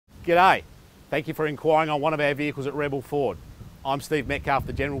G'day, thank you for inquiring on one of our vehicles at Rebel Ford. I'm Steve Metcalf,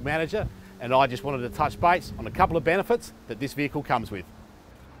 the General Manager, and I just wanted to touch base on a couple of benefits that this vehicle comes with.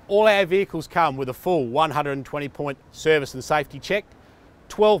 All our vehicles come with a full 120-point service and safety check,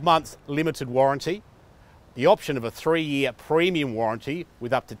 12 months limited warranty, the option of a 3-year premium warranty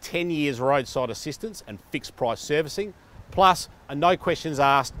with up to 10 years roadside assistance and fixed price servicing, plus a no questions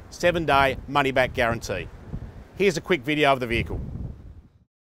asked 7-day money back guarantee. Here's a quick video of the vehicle.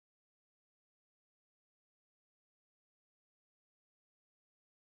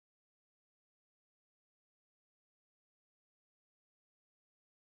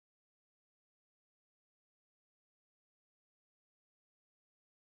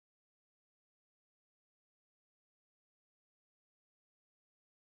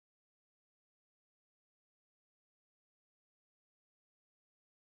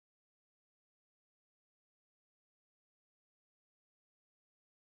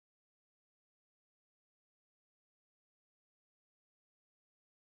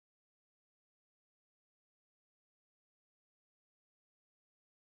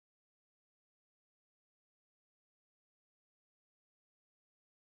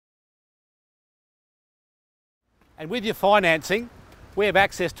 And with your financing, we have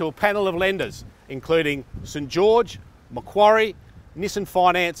access to a panel of lenders, including St George, Macquarie, Nissan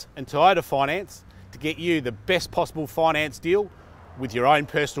Finance and Toyota Finance, to get you the best possible finance deal with your own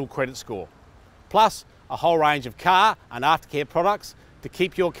personal credit score. Plus, a whole range of car and aftercare products to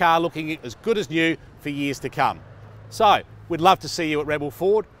keep your car looking as good as new for years to come. So, we'd love to see you at Rebel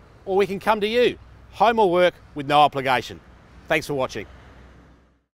Ford, or we can come to you, home or work, with no obligation. Thanks for watching.